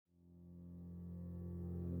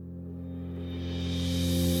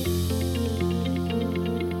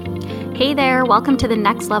Hey there, welcome to the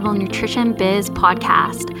Next Level Nutrition Biz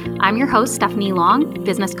podcast. I'm your host, Stephanie Long,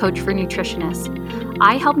 business coach for nutritionists.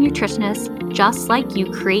 I help nutritionists just like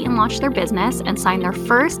you create and launch their business and sign their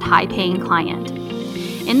first high-paying client.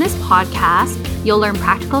 In this podcast, you'll learn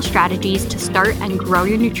practical strategies to start and grow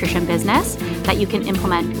your nutrition business that you can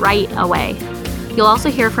implement right away. You'll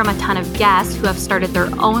also hear from a ton of guests who have started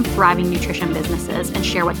their own thriving nutrition businesses and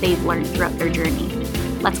share what they've learned throughout their journey.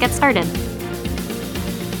 Let's get started.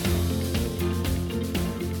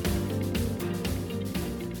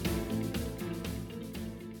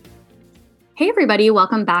 Hey everybody,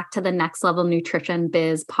 welcome back to the Next Level Nutrition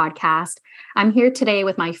Biz podcast. I'm here today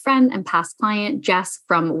with my friend and past client, Jess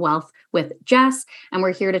from Wealth with Jess, and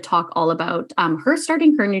we're here to talk all about her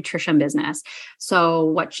starting her nutrition business. So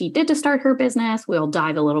what she did to start her business, we'll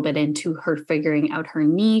dive a little bit into her figuring out her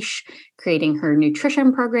niche, creating her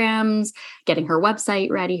nutrition programs, getting her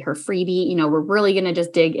website ready, her freebie. We're really going to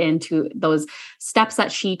just dig into those steps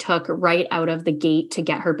that she took right out of the gate to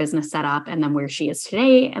get her business set up and then where she is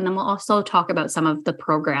today. And then we'll also talk about some of the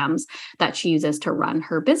programs that she uses to run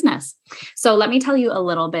her business. So let me tell you a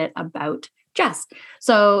little bit about Jess.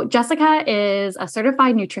 So Jessica is a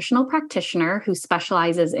certified nutritional practitioner who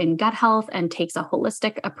specializes in gut health and takes a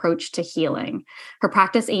holistic approach to healing. Her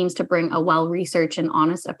practice aims to bring a well-researched and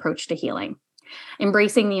honest approach to healing,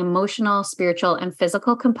 embracing the emotional, spiritual, and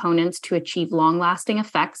physical components to achieve long-lasting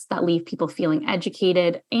effects that leave people feeling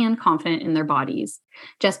educated and confident in their bodies.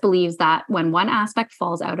 Jess believes that when one aspect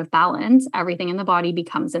falls out of balance, everything in the body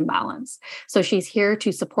becomes imbalanced. So she's here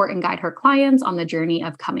to support and guide her clients on the journey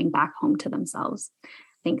of coming back home to themselves.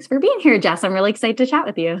 Thanks for being here, Jess. I'm really excited to chat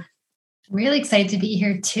with you. Really excited to be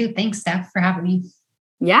here too. Thanks, Steph, for having me.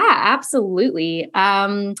 Yeah, absolutely.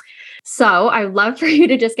 So I'd love for you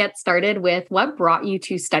to just get started with what brought you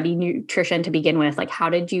to study nutrition to begin with. Like, how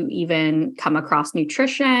did you even come across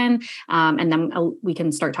nutrition? And then we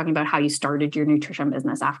can start talking about how you started your nutrition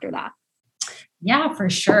business after that. Yeah, for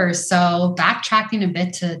sure. So backtracking a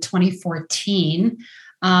bit to 2014,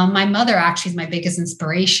 my mother actually is my biggest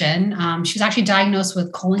inspiration. She was actually diagnosed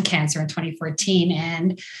with colon cancer in 2014,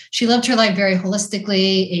 and she lived her life very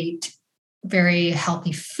holistically, ate very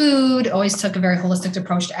healthy food, always took a very holistic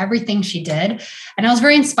approach to everything she did. And I was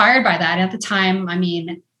very inspired by that. At the time,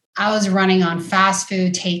 I was running on fast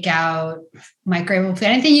food, takeout, microwave food,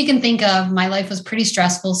 anything you can think of. My life was pretty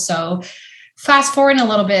stressful. So fast forward a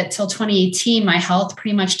little bit till 2018, my health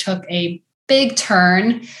pretty much took a big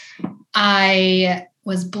turn. I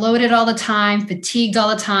was bloated all the time, fatigued all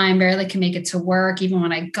the time, barely could make it to work. Even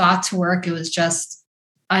when I got to work, it was just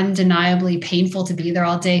undeniably painful to be there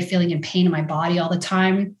all day, feeling in pain in my body all the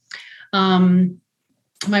time.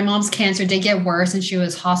 My mom's cancer did get worse and she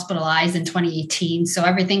was hospitalized in 2018. So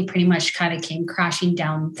everything pretty much kind of came crashing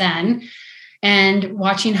down then. And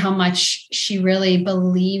watching how much she really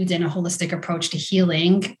believed in a holistic approach to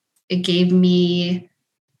healing, it gave me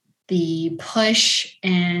the push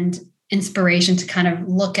and inspiration to kind of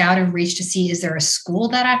look out and reach to see, is there a school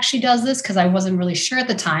that actually does this? Because I wasn't really sure at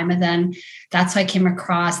the time. And then that's how I came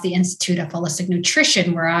across the Institute of Holistic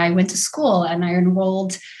Nutrition, where I went to school and I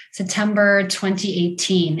enrolled September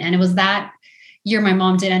 2018. And it was that year my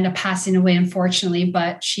mom did end up passing away, unfortunately,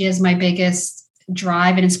 but she is my biggest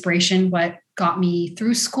drive and inspiration, what got me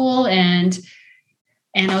through school. And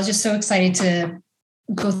I was just so excited to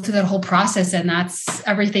go through that whole process. And that's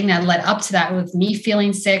everything that led up to that, with me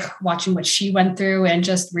feeling sick, watching what she went through, and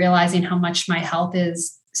just realizing how much my health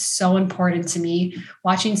is so important to me.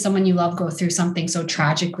 Watching someone you love go through something so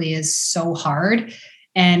tragically is so hard.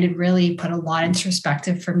 And it really put a lot into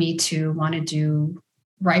perspective for me to want to do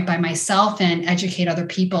right by myself and educate other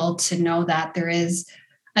people to know that there is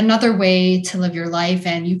another way to live your life,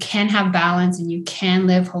 and you can have balance and you can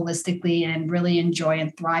live holistically and really enjoy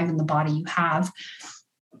and thrive in the body you have.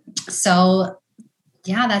 So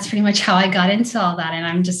yeah, that's pretty much how I got into all that. And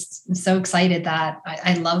I'm so excited that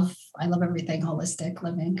I love everything holistic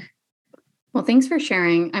living. Well, thanks for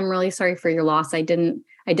sharing. I'm really sorry for your loss. I didn't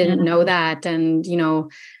know that. And,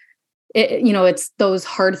 it's those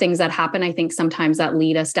hard things that happen, I think, sometimes that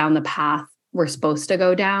lead us down the path we're supposed to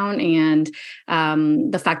go down. And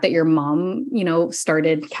the fact that your mom,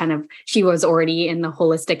 started she was already in the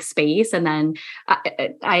holistic space. And then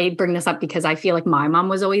I bring this up because I feel like my mom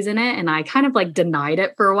was always in it. And I kind of denied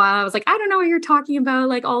it for a while. I was like, I don't know what you're talking about.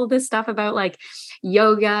 Like all of this stuff about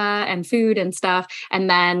yoga and food and stuff. And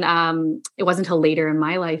then it wasn't until later in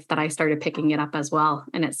my life that I started picking it up as well.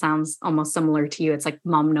 And it sounds almost similar to you. It's like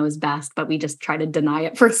mom knows best, but we just try to deny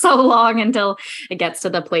it for so long until it gets to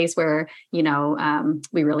the place where,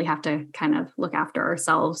 we really have to kind of look after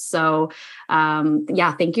ourselves. So,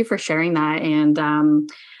 thank you for sharing that. And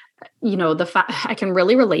the fact I can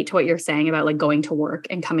really relate to what you're saying about like going to work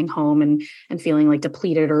and coming home and feeling like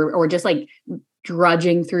depleted or just like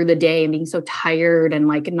drudging through the day and being so tired and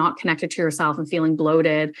like not connected to yourself and feeling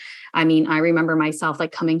bloated. I mean, I remember myself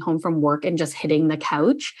like coming home from work and just hitting the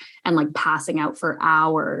couch and like passing out for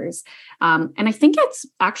hours. And I think it's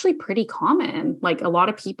actually pretty common. Like a lot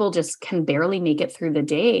of people just can barely make it through the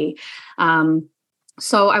day.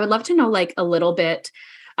 So I would love to know like a little bit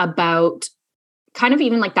about kind of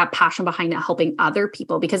even like that passion behind it, helping other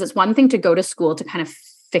people, because it's one thing to go to school to kind of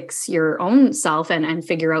fix your own self and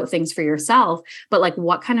figure out things for yourself. But like,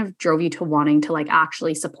 what kind of drove you to wanting to like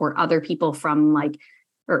actually support other people from like,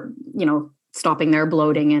 or, stopping their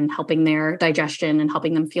bloating and helping their digestion and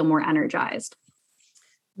helping them feel more energized?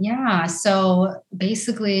 Yeah. So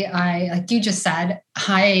basically like you just said,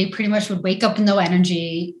 I pretty much would wake up with no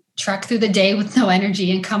energy, trek through the day with no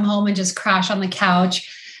energy and come home and just crash on the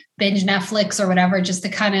couch, binge Netflix or whatever, just to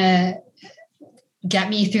kind of get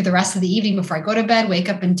me through the rest of the evening before I go to bed, wake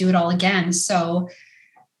up and do it all again. So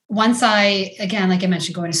once again, like I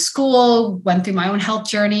mentioned, going to school, went through my own health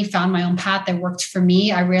journey, found my own path that worked for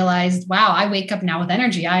me, I realized, wow, I wake up now with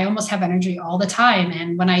energy. I almost have energy all the time.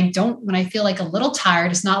 And when I feel like a little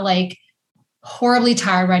tired, it's not like horribly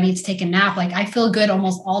tired where I need to take a nap. Like I feel good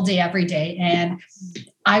almost all day, every day. And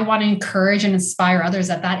I want to encourage and inspire others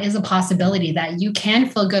that is a possibility, that you can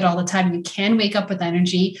feel good all the time. You can wake up with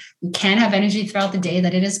energy. You can have energy throughout the day,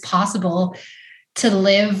 that it is possible to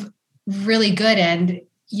live really good. And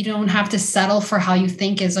you don't have to settle for how you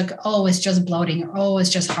think is like, oh, it's just bloating. Or, oh,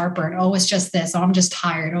 it's just heartburn. Oh, it's just this. Oh, I'm just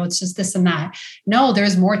tired. Oh, it's just this and that. No,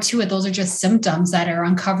 there's more to it. Those are just symptoms that are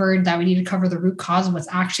uncovered, that we need to cover the root cause of what's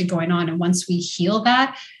actually going on. And once we heal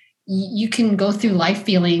that, you can go through life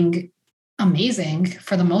feeling amazing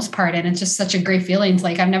for the most part. And it's just such a great feeling. It's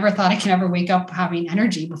like, I've never thought I can ever wake up having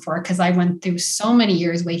energy before, because I went through so many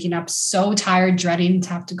years waking up so tired, dreading to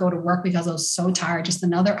have to go to work because I was so tired, just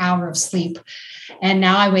another hour of sleep. And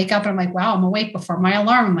now I wake up and I'm like, wow, I'm awake before my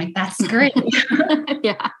alarm. I'm like, that's great.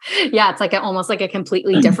 Yeah. It's like almost like a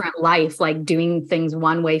completely different life, like doing things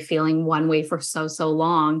one way, feeling one way for so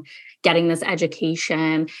long, getting this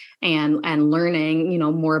education and learning,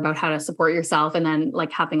 more about how to support yourself, and then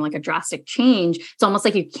like having like a drastic change. It's almost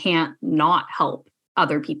like you can't not help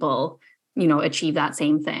other people, achieve that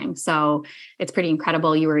same thing. So it's pretty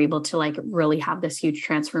incredible. You were able to like really have this huge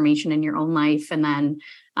transformation in your own life, and then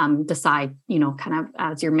decide, kind of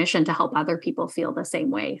as your mission to help other people feel the same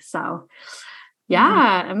way. So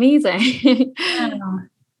yeah, amazing. Yeah.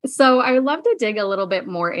 So I would love to dig a little bit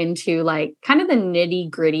more into like kind of the nitty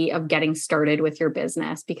gritty of getting started with your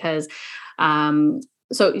business, because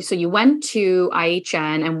so you went to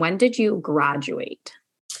IHN, and when did you graduate?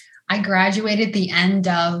 I graduated the end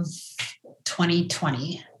of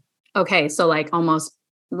 2020. Okay. So like almost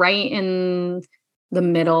right in the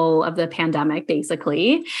middle of the pandemic,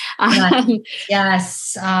 basically.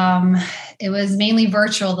 Yes. It was mainly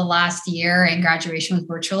virtual the last year, and graduation was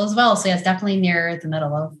virtual as well. So yeah, it's definitely near the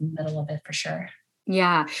middle of it for sure.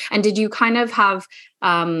 Yeah. And did you kind of have,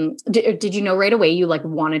 did you know right away you like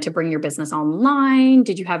wanted to bring your business online?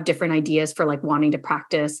 Did you have different ideas for like wanting to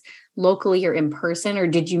practice locally or in person? Or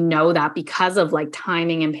did you know that because of like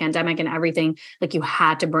timing and pandemic and everything, like you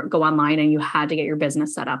had to go online and you had to get your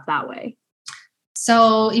business set up that way?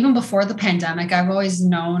 So even before the pandemic, I've always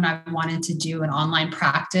known I wanted to do an online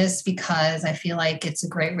practice, because I feel like it's a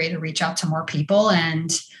great way to reach out to more people.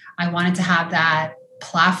 And I wanted to have that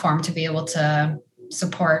platform to be able to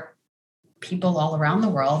support people all around the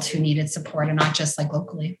world who needed support, and not just like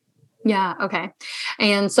locally. Yeah. Okay.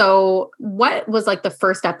 And so what was like the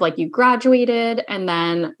first step? Like you graduated, and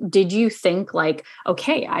then did you think like,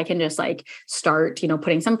 okay, I can just like start,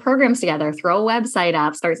 putting some programs together, throw a website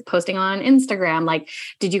up, start posting on Instagram? Like,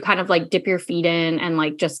 did you kind of like dip your feet in and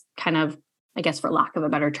like just kind of, I guess for lack of a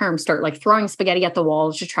better term, start like throwing spaghetti at the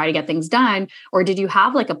walls to try to get things done? Or did you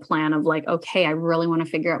have like a plan of like, okay, I really want to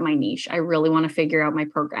figure out my niche. I really want to figure out my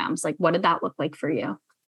programs. Like, what did that look like for you?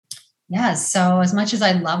 Yeah. So as much as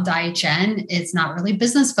I loved IHN, it's not really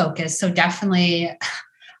business focused. So definitely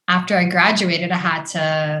after I graduated,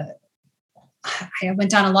 I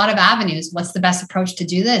went down a lot of avenues. What's the best approach to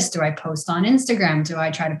do this? Do I post on Instagram? Do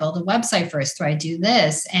I try to build a website first? Do I do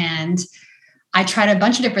this? And I tried a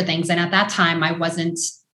bunch of different things. And at that time, I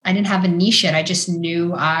didn't have a niche yet. I just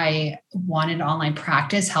knew I wanted online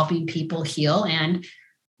practice, helping people heal, and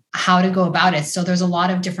how to go about it. So there's a lot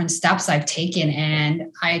of different steps I've taken,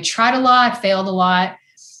 and I tried a lot, failed a lot,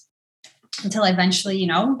 until I eventually,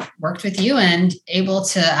 worked with you and able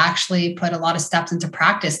to actually put a lot of steps into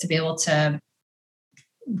practice to be able to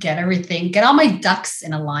get all my ducks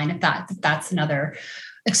in a line, if that's another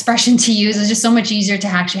expression to use. It's just so much easier to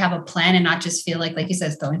actually have a plan and not just feel like you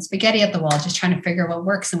said, throwing spaghetti at the wall, just trying to figure out what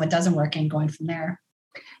works and what doesn't work and going from there.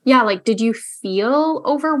 Yeah. Like, did you feel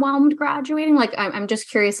overwhelmed graduating? Like, I'm just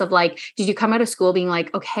curious of like, did you come out of school being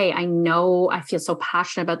like, okay, I know I feel so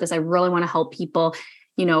passionate about this. I really want to help people.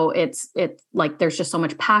 It's like, there's just so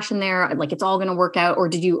much passion there. Like, it's all going to work out. Or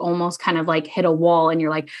did you almost kind of like hit a wall and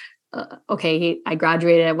you're like, okay, I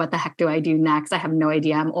graduated. What the heck do I do next? I have no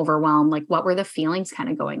idea. I'm overwhelmed. Like, what were the feelings kind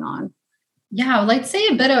of going on? Yeah, I'd say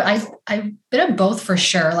a bit of both for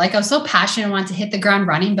sure. Like I was so passionate, I wanted to hit the ground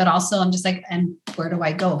running, but also I'm just like, and where do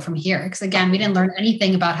I go from here? Because again, we didn't learn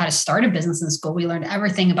anything about how to start a business in school. We learned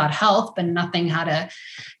everything about health, but nothing how to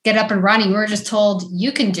get up and running. We were just told,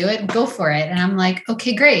 you can do it, go for it. And I'm like,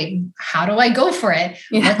 okay, great. How do I go for it?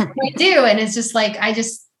 Yeah. What do I do? And it's just like, I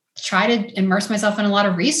just try to immerse myself in a lot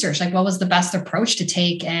of research. Like what was the best approach to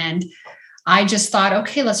take? And I just thought,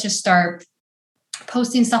 okay, let's just start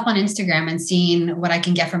posting stuff on Instagram and seeing what I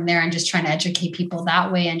can get from there and just trying to educate people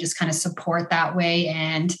that way and just kind of support that way.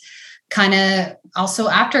 And kind of also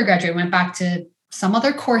after I graduated, went back to some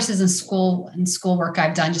other courses in school work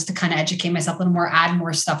I've done just to kind of educate myself a little more, add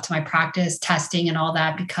more stuff to my practice, testing and all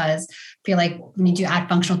that, because I feel like when you do add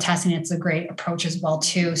functional testing, it's a great approach as well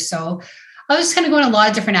too. So I was just kind of going a lot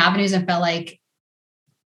of different avenues and felt like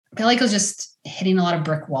I was just hitting a lot of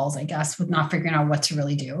brick walls, I guess, with not figuring out what to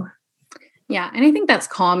really do. Yeah. And I think that's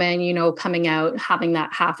common, coming out, having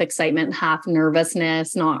that half excitement, half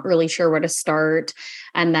nervousness, not really sure where to start.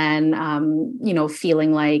 And then,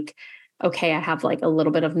 feeling like, okay, I have like a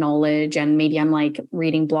little bit of knowledge and maybe I'm like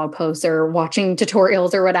reading blog posts or watching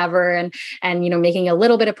tutorials or whatever. And, making a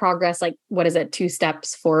little bit of progress, like, what is it? 2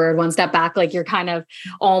 steps forward, 1 step back, like you're kind of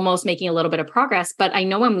almost making a little bit of progress. But I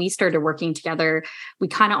know when we started working together, we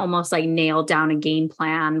kind of almost like nailed down a game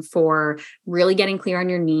plan for really getting clear on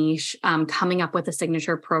your niche, coming up with a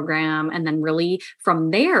signature program, and then really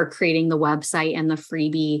from there, creating the website and the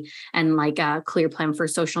freebie and like a clear plan for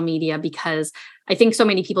social media, because I think so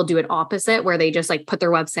many people do it opposite, where they just like put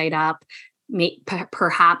their website up,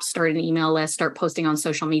 perhaps start an email list, start posting on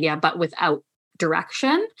social media, but without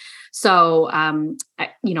direction. So,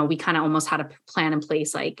 we kind of almost had a plan in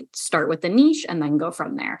place, like start with the niche and then go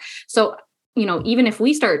from there. So, even if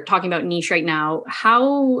we start talking about niche right now,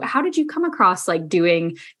 how did you come across like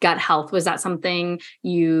doing gut health? Was that something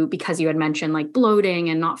because you had mentioned like bloating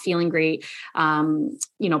and not feeling great,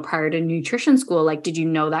 prior to nutrition school, like, did you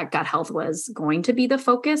know that gut health was going to be the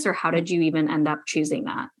focus, or how did you even end up choosing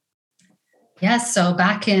that? Yes. So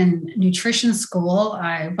back in nutrition school,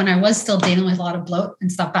 when I was still dealing with a lot of bloat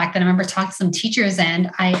and stuff back then, I remember talking to some teachers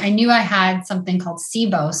and I knew I had something called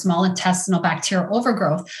SIBO, small intestinal bacterial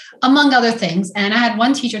overgrowth, among other things. And I had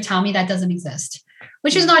one teacher tell me that doesn't exist,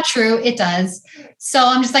 which is not true. It does. So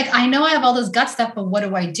I'm just like, I know I have all this gut stuff, but what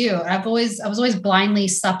do I do? I was always blindly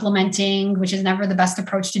supplementing, which is never the best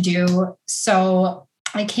approach to do. So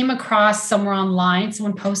I came across somewhere online,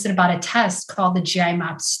 someone posted about a test called the GI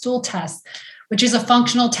Map stool test, which is a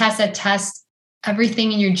functional test that tests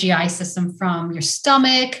everything in your GI system from your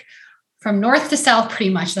stomach, from north to south, pretty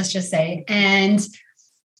much, let's just say. And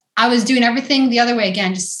I was doing everything the other way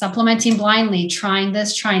again, just supplementing blindly, trying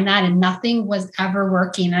this, trying that, and nothing was ever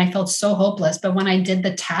working. And I felt so hopeless. But when I did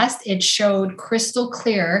the test, it showed crystal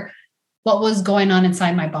clear what was going on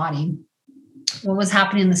inside my body, what was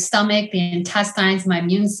happening in the stomach, the intestines, my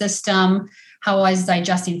immune system, how I was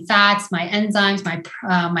digesting fats, my enzymes,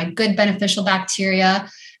 my good beneficial bacteria.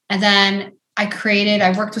 And then I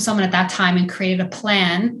worked with someone at that time and created a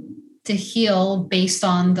plan to heal based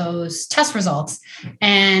on those test results.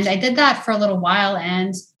 And I did that for a little while.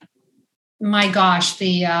 And my gosh,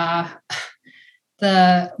 the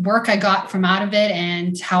work I got from out of it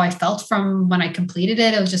and how I felt from when I completed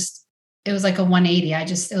it, it was like a 180. I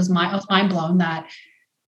was mind blown that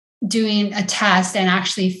doing a test and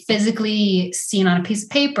actually physically seeing on a piece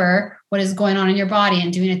of paper what is going on in your body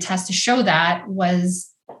and doing a test to show that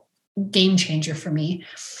was game changer for me,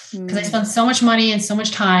 because I spent so much money and so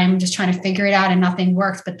much time just trying to figure it out and nothing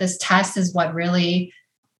worked. But this test is what really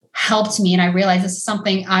helped me. And I realized this is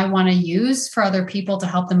something I want to use for other people to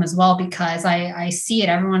help them as well, because I see it.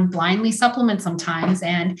 Everyone blindly supplements sometimes.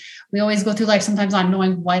 And we always go through life sometimes not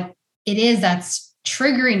knowing what it is that's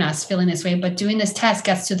triggering us feeling this way. But doing this test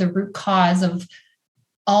gets to the root cause of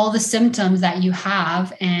all the symptoms that you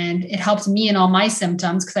have. And it helps me in all my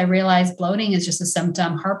symptoms, because I realized bloating is just a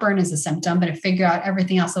symptom. Heartburn is a symptom, but to figure out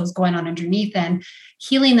everything else that was going on underneath and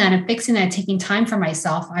healing that and fixing that, taking time for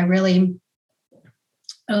myself, it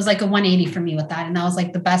was like a 180 for me with that. And that was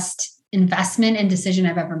like the best investment and decision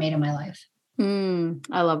I've ever made in my life.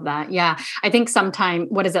 I love that. Yeah. I think sometime,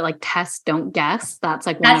 what is it like? Test, don't guess. That's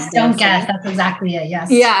like one That's of the don't guess. sayings. That's exactly it.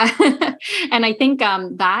 Yes. Yeah. And I think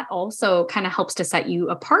that also kind of helps to set you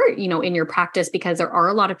apart, in your practice, because there are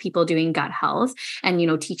a lot of people doing gut health and,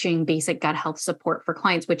 teaching basic gut health support for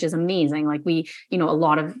clients, which is amazing. Like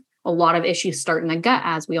a lot of issues start in the gut,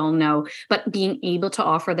 as we all know, but being able to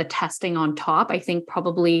offer the testing on top, I think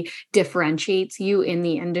probably differentiates you in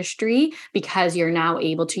the industry, because you're now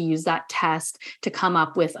able to use that test to come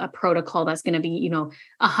up with a protocol that's going to be,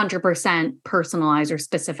 100% personalized or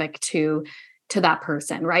specific to that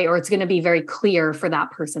person, right? Or it's going to be very clear for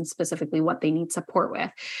that person specifically what they need support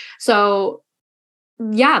with. So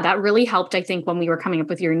yeah, that really helped, I think, when we were coming up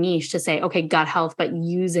with your niche to say, okay, gut health, but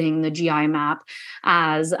using the GI map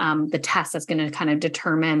as the test that's going to kind of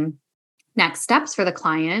determine next steps for the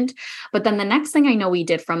client. But then the next thing I know we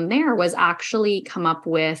did from there was actually come up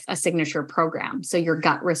with a signature program. So your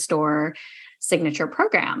Gut Restore signature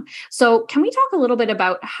program. So can we talk a little bit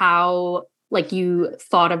about how you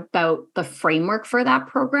thought about the framework for that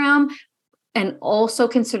program, and also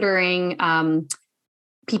considering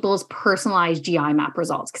people's personalized GI map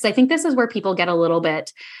results? Because I think this is where people get a little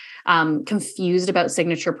bit confused about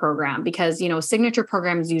signature program, because, signature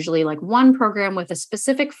program is usually like one program with a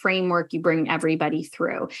specific framework you bring everybody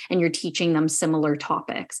through and you're teaching them similar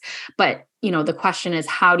topics. But, the question is,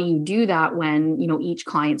 how do you do that when, each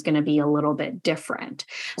client's going to be a little bit different?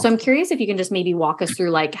 So I'm curious if you can just maybe walk us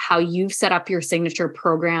through how you've set up your signature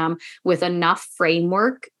program with enough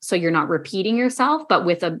framework so you're not repeating yourself, but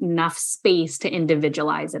with enough space to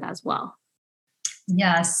individualize it as well.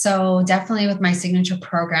 Yeah, so definitely with my signature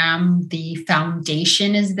program, the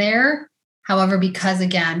foundation is there. However, because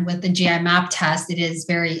again, with the GI map test, it is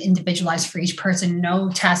very individualized for each person. No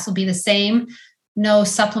test will be the same. No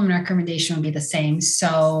supplement recommendation will be the same.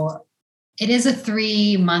 So it is a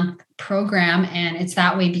 3-month program, and it's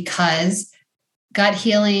that way because gut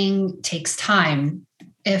healing takes time.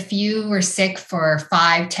 If you were sick for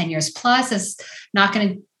 5-10 years plus, it's not going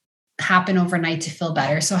to happen overnight to feel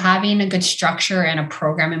better. So having a good structure and a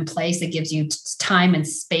program in place that gives you time and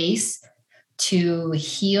space to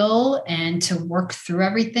heal and to work through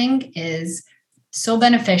everything is so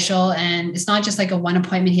beneficial. And it's not just like a one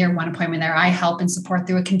appointment here, one appointment there. I help and support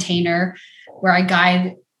through a container where I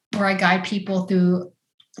guide people through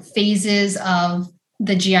phases of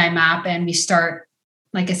the GI map. And we start,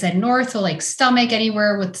 like I said, north, so like stomach,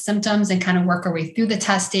 anywhere with symptoms, and kind of work our way through the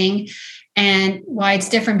testing. And why it's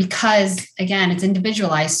different, because again, it's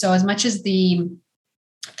individualized. So as much as the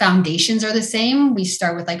foundations are the same, we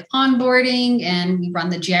start with like onboarding and we run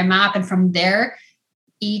the GI map. And from there,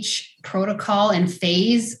 each protocol and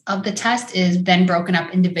phase of the test is then broken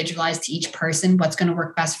up, individualized to each person, what's going to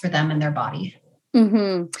work best for them and their body.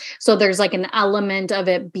 Mm-hmm. So there's like an element of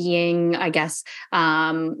it being, I guess,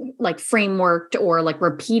 like frameworked or like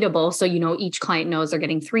repeatable. So, each client knows they're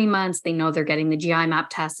getting 3 months. They know they're getting the GI map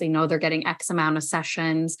test. They know they're getting X amount of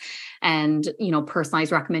sessions and,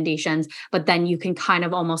 personalized recommendations. But then you can kind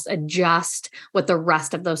of almost adjust what the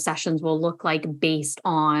rest of those sessions will look like based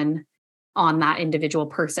on that individual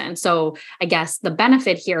person. So I guess the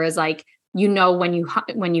benefit here is when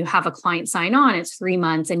you have a client sign on, it's 3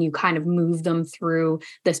 months and you kind of move them through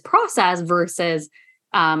this process versus,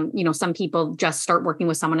 some people just start working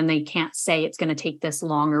with someone and they can't say it's going to take this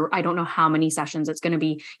long, or I don't know how many sessions it's going to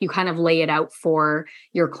be. You kind of lay it out for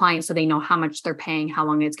your client so they know how much they're paying, how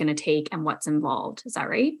long it's going to take, and what's involved. Is that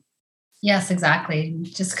right? Yes, exactly.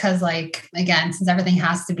 Just because again, since everything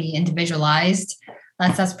has to be individualized,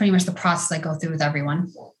 that's pretty much the process I go through with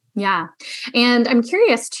everyone. Yeah. And I'm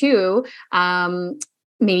curious too,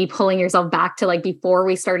 maybe pulling yourself back to before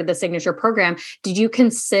we started the signature program, did you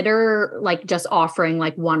consider just offering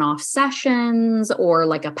one-off sessions or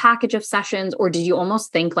a package of sessions? Or did you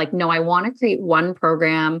almost think no, I want to create one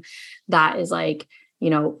program that is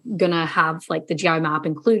gonna have the GI map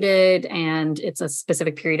included and it's a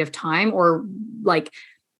specific period of time? Or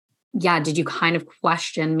did you kind of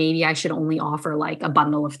question maybe I should only offer a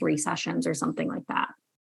bundle of 3 sessions or something like that?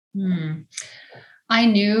 I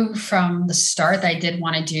knew from the start that I did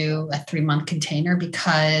want to do a 3-month container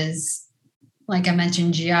because, like I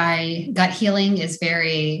mentioned, GI gut healing is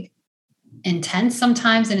very intense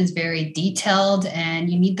sometimes and is very detailed, and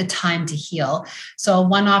you need the time to heal. So a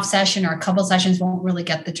one-off session or a couple sessions won't really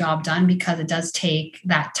get the job done because it does take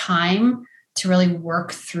that time to really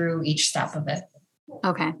work through each step of it.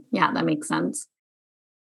 Okay. Yeah, that makes sense.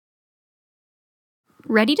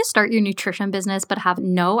 Ready to start your nutrition business but have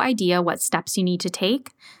no idea what steps you need to take?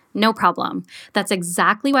 No problem. That's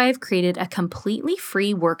exactly why I've created a completely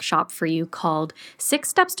free workshop for you called 6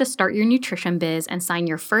 Steps to Start Your Nutrition Biz and Sign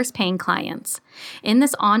Your First Paying Clients. In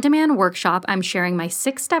this on-demand workshop, I'm sharing my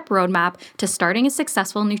 6-step roadmap to starting a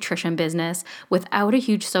successful nutrition business without a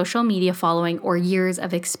huge social media following or years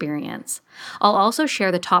of experience. I'll also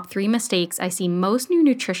share the top 3 mistakes I see most new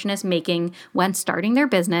nutritionists making when starting their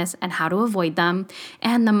business and how to avoid them,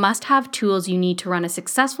 and the must-have tools you need to run a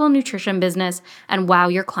successful nutrition business and wow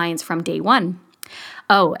your clients from day one.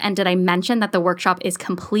 Oh, and did I mention that the workshop is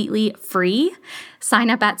completely free? Sign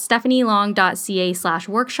up at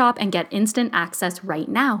stephanielong.ca/workshop and get instant access right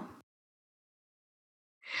now.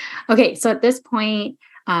 Okay, so at this point,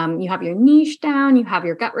 you have your niche down, you have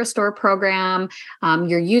your Gut Restore program,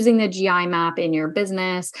 you're using the GI map in your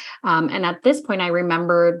business. And at this point, I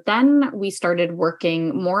remember then we started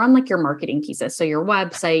working more on like your marketing pieces. So your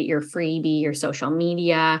website, your freebie, your social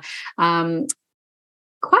media.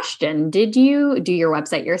 Question, did you do your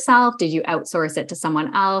website yourself? Did you outsource it to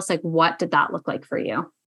someone else? Like, what did that look like for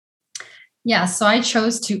you? Yeah, so I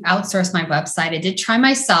chose to outsource my website. I did try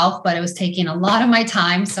myself, but it was taking a lot of my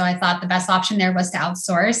time. So I thought the best option there was to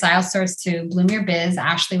outsource. I outsourced to Bloom Your Biz.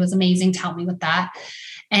 Ashley was amazing to help me with that.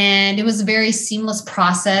 And it was a very seamless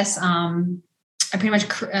process. I pretty much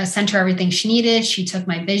sent her everything she needed. She took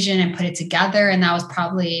my vision and put it together. And that was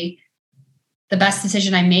probably the best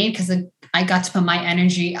decision I made because I got to put my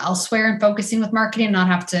energy elsewhere and focusing with marketing and not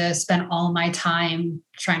have to spend all my time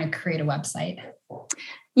trying to create a website.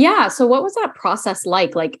 Yeah. So what was that process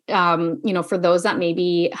like? Like, for those that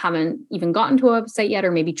maybe haven't even gotten to a website yet,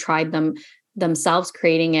 or maybe tried themselves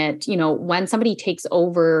creating it, when somebody takes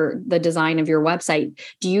over the design of your website,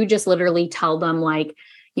 do you just literally tell them like,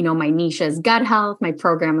 my niche is gut health. My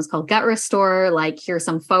program is called Gut Restore. Like, here's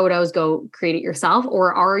some photos, go create it yourself.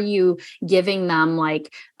 Or are you giving them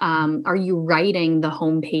like, are you writing the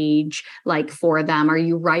homepage like for them? Are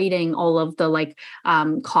you writing all of the like,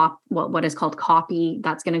 what is called copy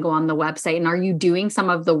that's going to go on the website? And are you doing some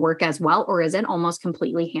of the work as well? Or is it almost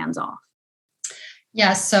completely hands off?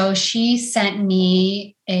 Yeah. So she sent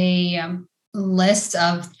me a list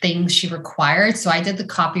of things she required. So I did the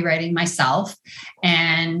copywriting myself,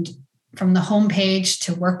 and from the homepage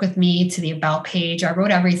to work with me to the about page, I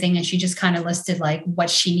wrote everything, and she just kind of listed like what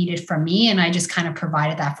she needed from me. And I just kind of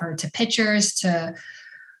provided that for her, to pictures, to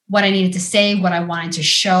what I needed to say, what I wanted to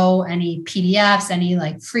show, any PDFs, any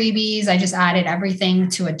like freebies. I just added everything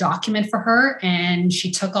to a document for her, and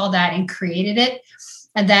she took all that and created it.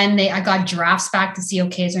 And then I got drafts back to see,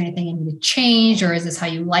 okay, is there anything I need to change, or is this how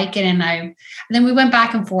you like it? And then we went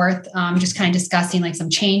back and forth, just kind of discussing like some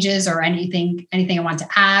changes or anything I wanted to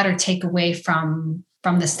add or take away from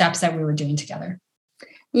the steps that we were doing together.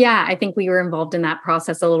 Yeah, I think we were involved in that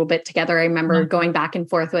process a little bit together. I remember going back and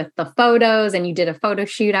forth with the photos, and you did a photo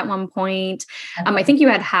shoot at one point. I think you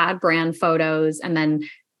had brand photos, and then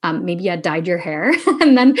maybe you had dyed your hair,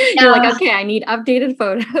 and then you're like, okay, I need updated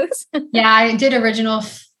photos. Yeah, I did original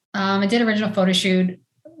photo shoot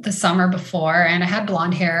the summer before, and I had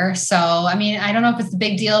blonde hair. So, I mean, I don't know if it's a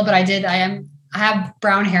big deal, but I have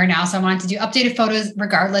brown hair now. So I wanted to do updated photos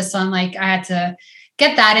regardless. So I'm like, I had to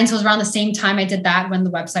get that. And so it was around the same time I did that when the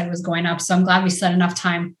website was going up. So I'm glad we spent enough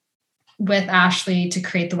time with Ashley to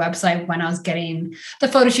create the website when I was getting the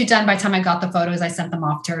photo shoot done. By the time I got the photos, I sent them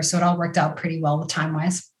off to her. So it all worked out pretty well with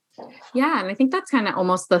time-wise. Yeah. And I think that's kind of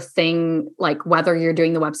almost the thing, like whether you're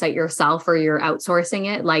doing the website yourself or you're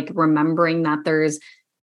outsourcing it, like remembering that there's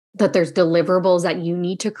deliverables that you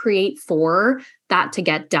need to create for that to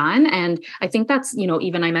get done. And I think that's,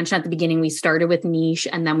 even I mentioned at the beginning, we started with niche,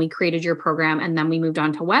 and then we created your program, and then we moved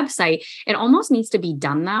on to website. It almost needs to be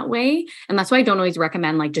done that way. And that's why I don't always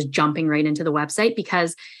recommend like just jumping right into the website,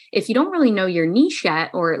 because if you don't really know your niche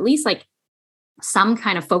yet, or at least like some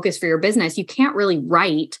kind of focus for your business, you can't really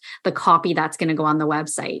write the copy that's going to go on the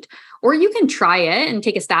website. Or you can try it and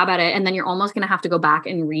take a stab at it, and then you're almost going to have to go back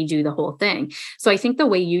and redo the whole thing. So I think the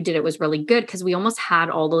way you did it was really good, because we almost had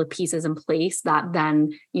all the pieces in place that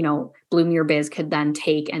then, Bloom Your Biz could then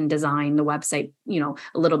take and design the website,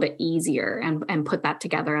 a little bit easier and put that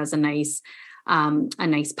together as a nice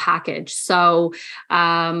package. So,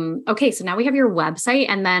 okay. So now we have your website.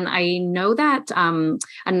 And then I know that,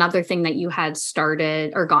 another thing that you had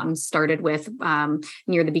started or gotten started with,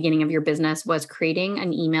 near the beginning of your business was creating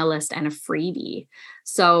an email list and a freebie.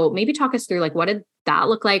 So maybe talk us through, like, what did that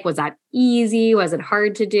look like? Was that easy? Was it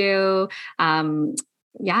hard to do?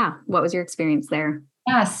 What was your experience there?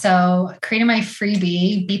 Yeah. So creating my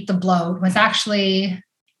freebie, Beat the Bloat, was actually,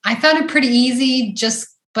 I found it pretty easy,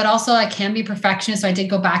 but also I can be perfectionist. So I did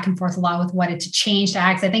go back and forth a lot with what it to change to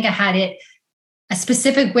add. I think I had it a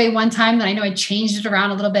specific way one time that I know I changed it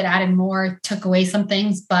around a little bit, added more, took away some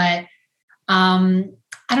things, but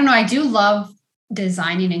I don't know. I do love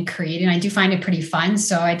designing and creating. I do find it pretty fun.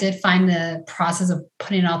 So I did find the process of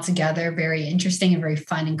putting it all together very interesting and very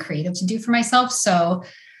fun and creative to do for myself. So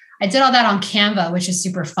I did all that on Canva, which is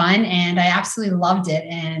super fun. And I absolutely loved it.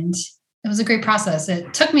 And it was a great process.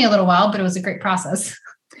 It took me a little while, but it was a great process.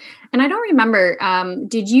 And I don't remember,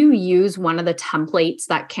 did you use one of the templates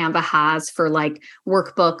that Canva has for like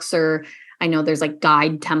workbooks, or I know there's like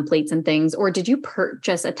guide templates and things, or did you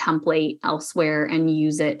purchase a template elsewhere and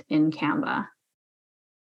use it in Canva?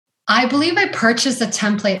 I believe I purchased a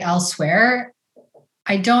template elsewhere.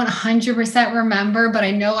 I don't 100% remember, but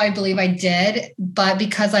I believe I did. But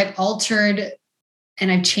because I've altered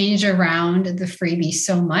and I've changed around the freebie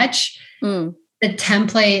so much, the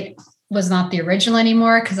template was not the original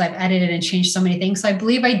anymore because I've edited and changed so many things. So I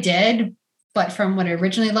believe I did, but from what it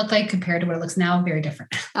originally looked like compared to what it looks now, very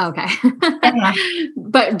different. Okay.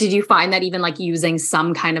 But did you find that even like using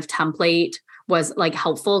some kind of template was like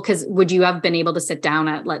helpful? Because would you have been able to sit down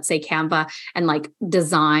at, let's say, Canva and like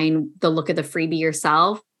design the look of the freebie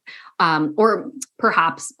yourself? Or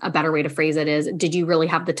perhaps a better way to phrase it is, did you really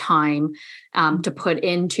have the time to put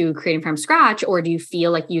into creating from scratch? Or do you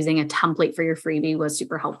feel like using a template for your freebie was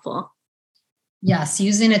super helpful? Yes,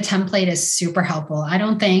 using a template is super helpful.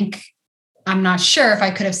 I'm not sure if I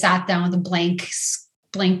could have sat down with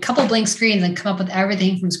a couple blank screens and come up with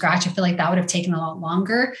everything from scratch. I feel like that would have taken a lot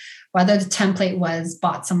longer, whether the template was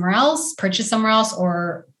bought somewhere else, purchased somewhere else,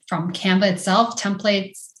 or from Canva itself.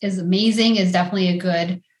 Templates is amazing, is definitely a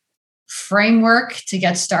good framework to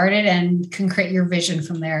get started and can create your vision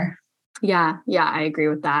from there. Yeah, I agree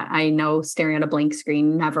with that. I know staring at a blank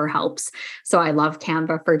screen never helps. So I love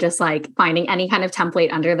Canva for just like finding any kind of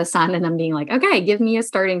template under the sun and then being like, okay, give me a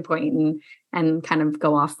starting point and kind of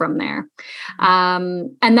go off from there.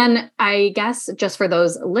 And then I guess just for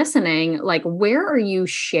those listening, like, where are you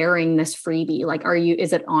sharing this freebie? Like,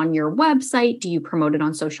 is it on your website? Do you promote it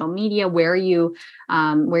on social media? Where are you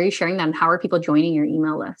sharing that? And how are people joining your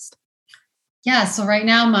email list? Yeah. So right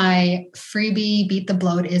now my freebie Beat the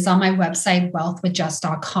Bloat is on my website,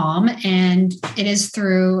 wealthwithjess.com. And it is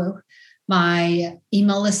through my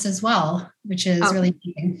email list as well, which is really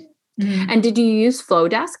neat. Mm-hmm. And did you use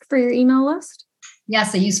Flowdesk for your email list?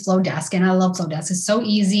 Yes, I use Flowdesk and I love Flowdesk. It's so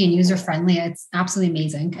easy and user-friendly. It's absolutely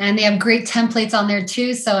amazing. And they have great templates on there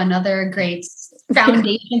too. So another great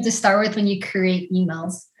foundation to start with when you create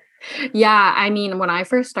emails. Yeah. I mean, when I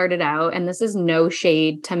first started out, and this is no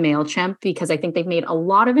shade to MailChimp because I think they've made a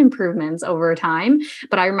lot of improvements over time,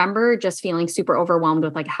 but I remember just feeling super overwhelmed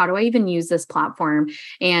with like, how do I even use this platform?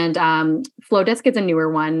 And Flowdesk is a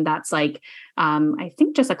newer one that's like, I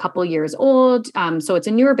think just a couple years old. So it's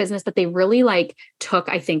a newer business, but they really like took,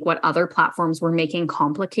 I think, what other platforms were making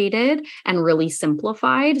complicated and really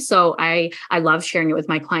simplified. So I love sharing it with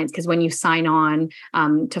my clients because when you sign on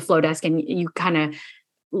to Flowdesk and you kind of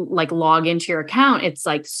like log into your account, it's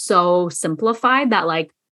like so simplified that like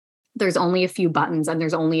there's only a few buttons and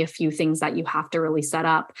there's only a few things that you have to really set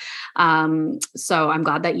up. So I'm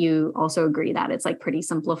glad that you also agree that it's like pretty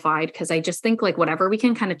simplified, because I just think like whatever we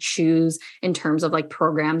can kind of choose in terms of like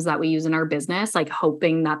programs that we use in our business, like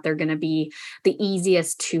hoping that they're going to be the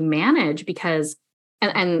easiest to manage, because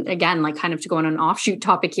and again, like kind of to go on an offshoot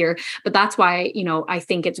topic here, but that's why, I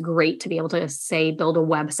think it's great to be able to say, build a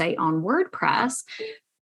website on WordPress.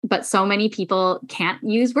 But so many people can't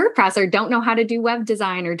use WordPress or don't know how to do web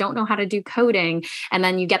design or don't know how to do coding. And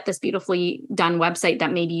then you get this beautifully done website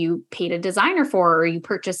that maybe you paid a designer for, or you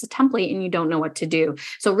purchase a template and you don't know what to do.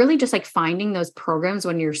 So really just like finding those programs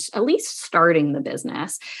when you're at least starting the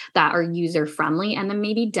business that are user friendly. And then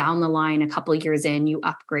maybe down the line, a couple of years in, you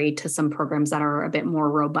upgrade to some programs that are a bit more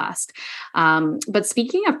robust. But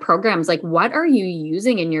speaking of programs, like what are you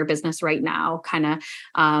using in your business right now, kind of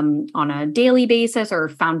on a daily basis or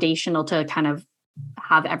foundational to kind of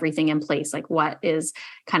have everything in place? Like what is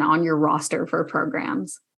kind of on your roster for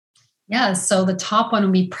programs? Yeah. So the top one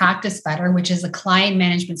would be Practice Better, which is a client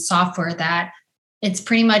management software that it's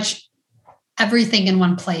pretty much everything in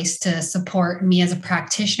one place to support me as a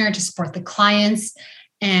practitioner, to support the clients,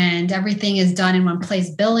 and everything is done in one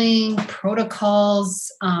place: billing, protocols,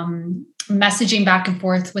 messaging back and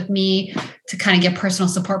forth with me to kind of get personal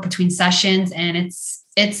support between sessions. And it's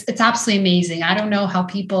absolutely amazing. I don't know how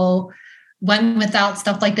people went without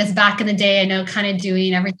stuff like this back in the day. I know kind of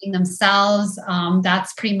doing everything themselves.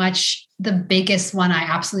 That's pretty much the biggest one I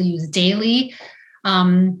absolutely use daily.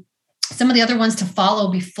 Some of the other ones to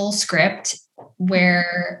follow be FullScript,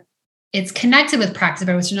 where it's connected with Practice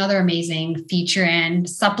Better, which is another amazing feature, and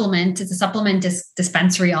supplement. It's a supplement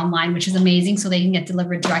dispensary online, which is amazing. So they can get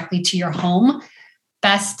delivered directly to your home.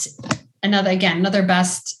 Another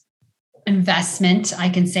best investment I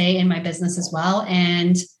can say in my business as well.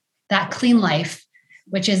 And that Clean Life,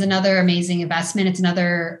 which is another amazing investment. It's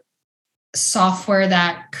another software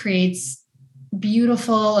that creates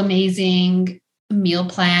beautiful, amazing meal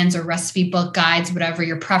plans or recipe book guides, whatever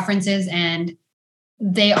your preference is. And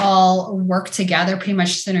they all work together pretty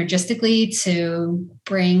much synergistically to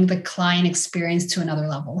bring the client experience to another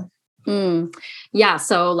level. Yeah.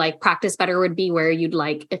 So like Practice Better would be where you'd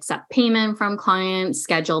like accept payment from clients,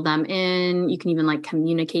 schedule them in. You can even like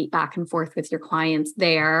communicate back and forth with your clients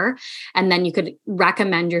there. And then you could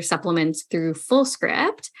recommend your supplements through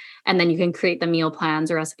Fullscript. And then you can create the meal plans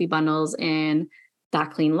or recipe bundles in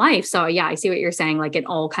that Clean Life. So yeah, I see what you're saying. Like it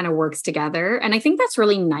all kind of works together. And I think that's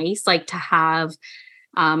really nice, like to have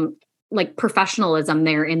like professionalism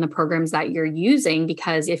there in the programs that you're using,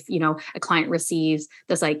 because if, a client receives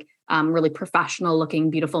this like really professional looking,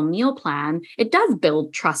 beautiful meal plan, it does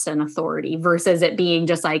build trust and authority versus it being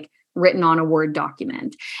just like written on a Word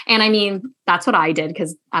document. And I mean, that's what I did,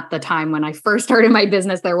 because at the time when I first started my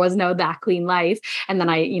business, there was no That Clean Life. And then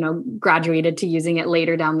I, graduated to using it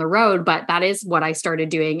later down the road, but that is what I started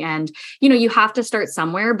doing. And, you have to start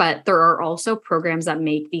somewhere, but there are also programs that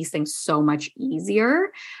make these things so much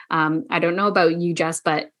easier. I don't know about you, Jess,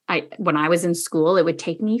 but when I was in school, it would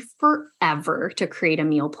take me forever to create a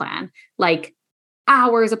meal plan, like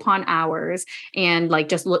hours upon hours, and like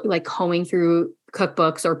just combing through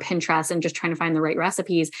cookbooks or Pinterest and just trying to find the right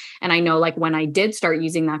recipes. And I know like when I did start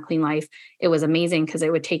using That Clean Life, it was amazing because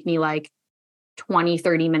it would take me like 20,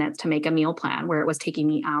 30 minutes to make a meal plan where it was taking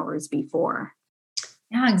me hours before.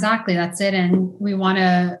 Yeah, exactly. That's it. And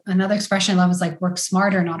another expression I love is like work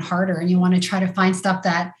smarter, not harder. And you want to try to find stuff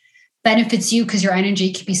that benefits you because your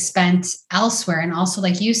energy can be spent elsewhere. And also,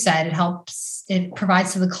 like you said, it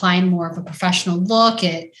provides to the client more of a professional look.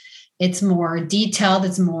 It's more detailed.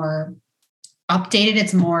 It's more updated.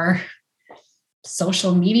 It's more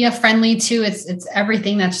social media friendly too. It's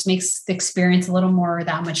everything that just makes the experience a little more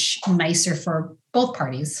that much nicer for both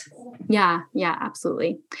parties. Yeah,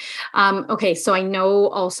 absolutely. Okay. So I know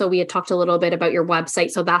also we had talked a little bit about your website.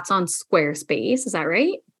 So that's on Squarespace. Is that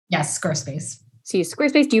right? Yes. Squarespace. So you use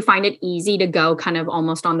Squarespace. Do you find it easy to go kind of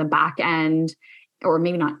almost on the back end, or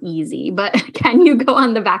maybe not easy, but can you go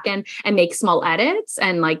on the back end and make small edits?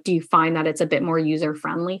 And like, do you find that it's a bit more user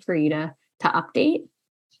friendly for you to update?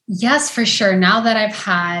 Yes, for sure. Now that I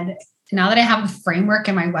have the framework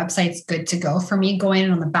and my website's good to go for me, going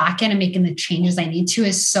in on the back end and making the changes I need to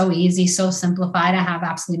is so easy, so simplified. I have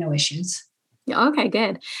absolutely no issues. Okay,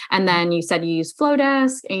 good. And then you said you use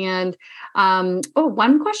Flowdesk. And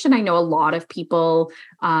one question I know a lot of people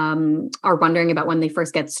are wondering about when they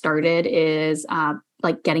first get started is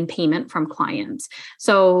like getting payment from clients.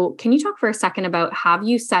 So can you talk for a second about, have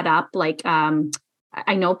you set up like,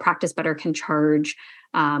 I know Practice Better can charge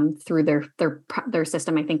through their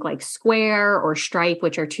system, I think like Square or Stripe,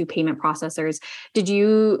 which are two payment processors. Did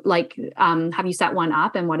you have you set one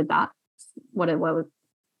up, and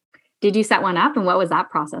did you set one up, and what was that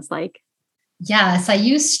process like? Yes, I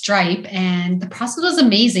used Stripe, and the process was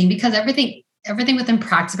amazing because everything within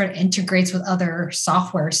Practice Better integrates with other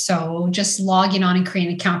software. So just logging on and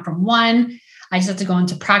creating an account from one, I just had to go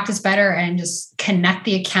into Practice Better and just connect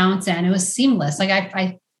the accounts, and it was seamless. Like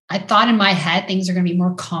I thought in my head things are going to be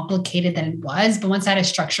more complicated than it was, but once I had a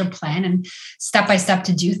structured plan and step by step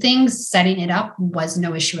to do things, setting it up was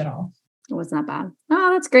no issue at all. It wasn't that bad.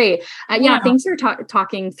 Oh, that's great. Thanks for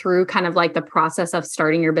talking through kind of like the process of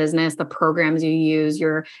starting your business, the programs you use,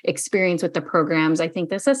 your experience with the programs. I think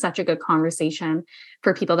this is such a good conversation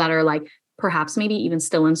for people that are like perhaps maybe even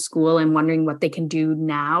still in school and wondering what they can do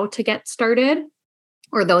now to get started,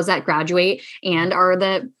 or those that graduate and are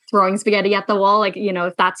the throwing spaghetti at the wall. Like,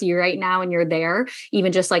 if that's you right now and you're there,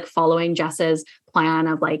 even just like following Jess's plan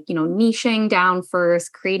of like, niching down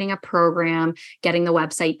first, creating a program, getting the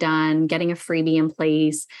website done, getting a freebie in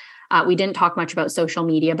place. We didn't talk much about social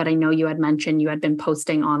media, but I know you had mentioned you had been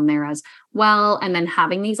posting on there as well. And then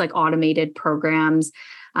having these like automated programs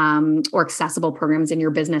or accessible programs in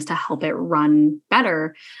your business to help it run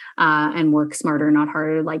better and work smarter, not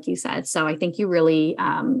harder, like you said. So I think you really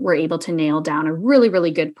were able to nail down a really,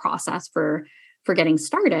 really good process for for getting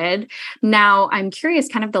started. Now, I'm curious,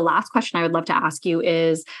 kind of the last question I would love to ask you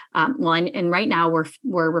is, and right now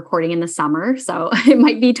we're recording in the summer, so it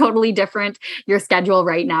might be totally different, your schedule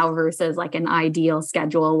right now versus like an ideal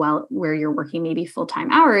schedule where you're working maybe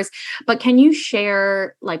full-time hours. But can you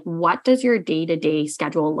share, like, what does your day-to-day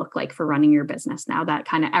schedule look like for running your business now that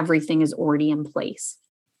kind of everything is already in place?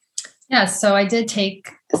 Yeah, so I did take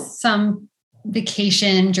some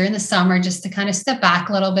vacation during the summer just to kind of step back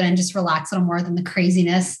a little bit and just relax a little more than the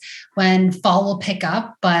craziness when fall will pick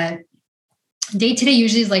up. But day to day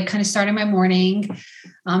usually is like kind of starting my morning,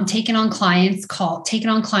 taking on client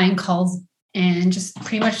calls, and just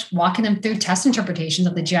pretty much walking them through test interpretations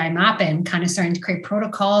of the GI map and kind of starting to create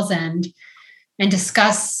protocols and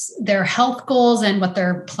discuss their health goals and what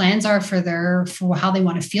their plans are for how they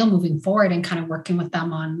want to feel moving forward, and kind of working with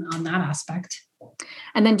them on that aspect.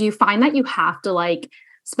 And then do you find that you have to like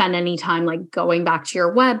spend any time like going back to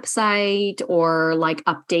your website or like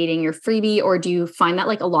updating your freebie, or do you find that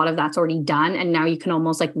like a lot of that's already done and now you can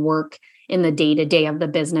almost like work in the day-to-day of the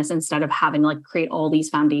business instead of having to like create all these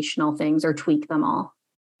foundational things or tweak them all?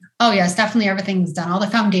 Oh yes, definitely everything's done. All the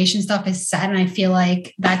foundation stuff is set, and I feel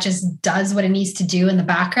like that just does what it needs to do in the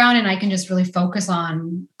background, and I can just really focus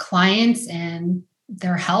on clients and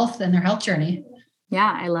their health journey.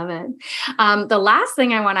 Yeah, I love it. The last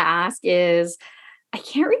thing I want to ask is, I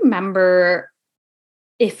can't remember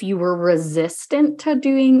if you were resistant to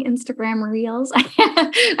doing Instagram Reels.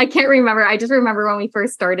 I can't remember. I just remember when we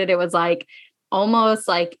first started, it was like almost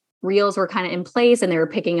like Reels were kind of in place and they were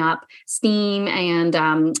picking up steam,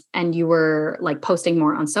 and you were like posting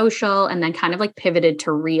more on social and then kind of like pivoted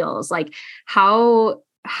to Reels. Like how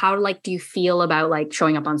like do you feel about like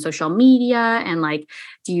showing up on social media, and like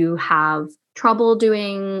do you have trouble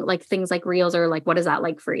doing like things like Reels, or like what is that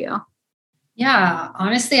like for you? Yeah,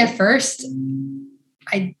 honestly, at first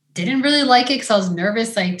I didn't really like it because I was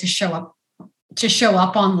nervous, like to show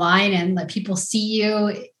up online and let people see you.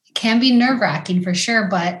 It can be nerve-wracking for sure,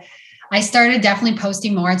 but I started definitely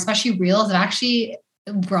posting more, especially Reels. I've actually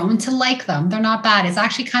grown to like them. They're not bad. It's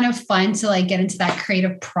actually kind of fun to like get into that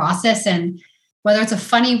creative process, and whether it's a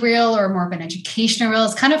funny reel or more of an educational reel,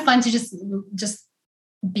 it's kind of fun to just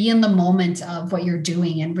be in the moment of what you're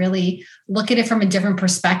doing and really look at it from a different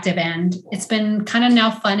perspective. And it's been kind of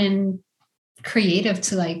now fun and creative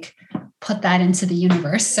to like put that into the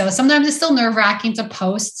universe. So sometimes it's still nerve-wracking to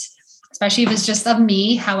post, especially if it's just of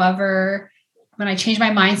me. However, when I change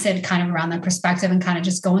my mindset kind of around that perspective and kind of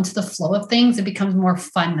just go into the flow of things, it becomes more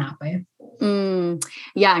fun that way.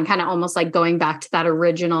 Yeah. And kind of almost like going back to that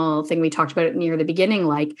original thing we talked about near the beginning,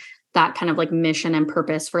 like that kind of like mission and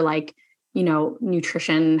purpose for like, you know,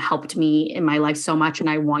 nutrition helped me in my life so much, and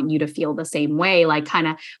I want you to feel the same way. Like kind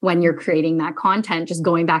of when you're creating that content, just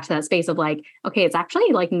going back to that space of like, okay, it's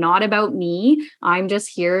actually like not about me. I'm just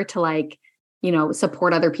here to like, you know,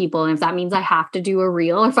 support other people. And if that means I have to do a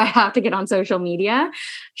reel, if I have to get on social media,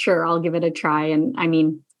 sure, I'll give it a try. And I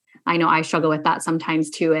mean, I know I struggle with that sometimes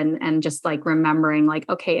too. And just like remembering like,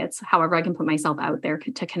 okay, it's however I can put myself out there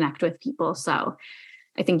to connect with people. So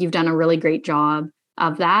I think you've done a really great job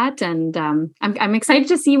of that. And I'm excited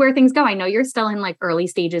to see where things go. I know you're still in like early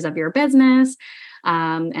stages of your business,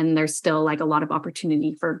 and there's still like a lot of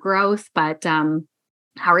opportunity for growth, but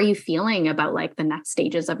how are you feeling about like the next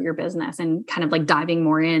stages of your business and kind of like diving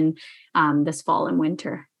more in this fall and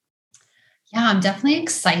winter? Yeah, I'm definitely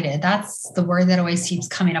excited. That's the word that always keeps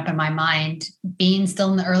coming up in my mind. Being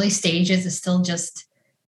still in the early stages is still just,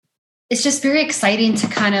 it's just very exciting to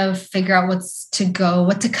kind of figure out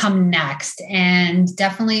what to come next. And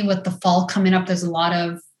definitely with the fall coming up, there's a lot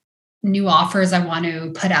of new offers I want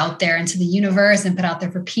to put out there into the universe and put out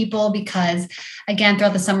there for people, because again,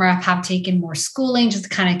 throughout the summer, I have taken more schooling just to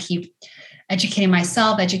kind of keep educating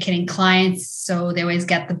myself, educating clients, so they always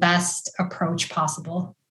get the best approach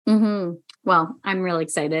possible. Mm-hmm. Well, I'm really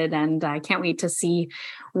excited, and I can't wait to see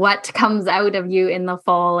what comes out of you in the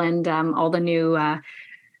fall, and all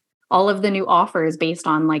of the new offers based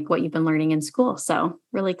on like what you've been learning in school. So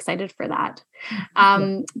really excited for that.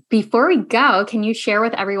 Before we go, can you share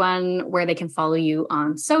with everyone where they can follow you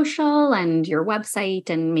on social and your website?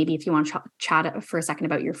 And maybe if you want to chat for a second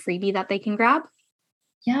about your freebie that they can grab?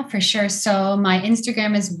 Yeah, for sure. So my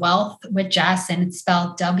Instagram is Wealth with Jess, and it's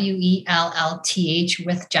spelled WELLTH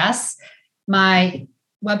with Jess. My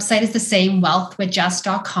website is the same,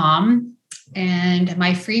 wealthwithjess.com. And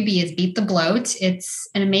my freebie is Beat the Bloat. It's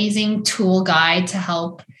an amazing tool guide to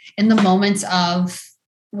help in the moments of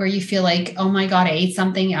where you feel like, oh my God, I ate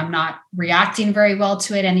something, I'm not reacting very well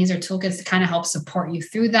to it. And these are toolkits to kind of help support you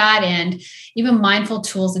through that. And even mindful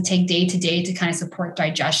tools to take day to day to kind of support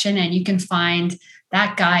digestion. And you can find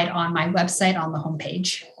that guide on my website on the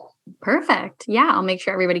homepage. Perfect. Yeah, I'll make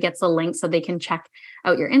sure everybody gets a link so they can check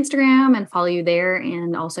out your Instagram and follow you there,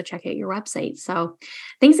 and also check out your website. So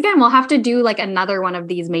thanks again. We'll have to do like another one of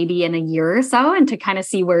these maybe in a year or so, and to kind of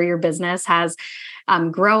see where your business has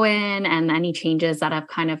grown and any changes that have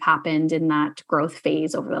kind of happened in that growth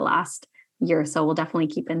phase over the last year. So we'll definitely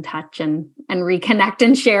keep in touch and reconnect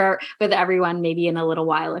and share with everyone maybe in a little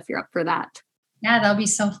while if you're up for that. Yeah, that'll be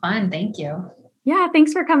so fun. Thank you. Yeah,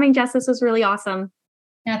 thanks for coming, Jess. This was really awesome.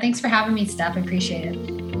 Yeah, thanks for having me, Steph. I appreciate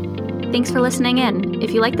it. Thanks for listening in.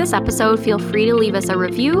 If you like this episode, feel free to leave us a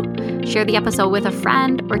review, share the episode with a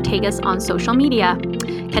friend, or tag us on social media.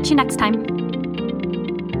 Catch you next time.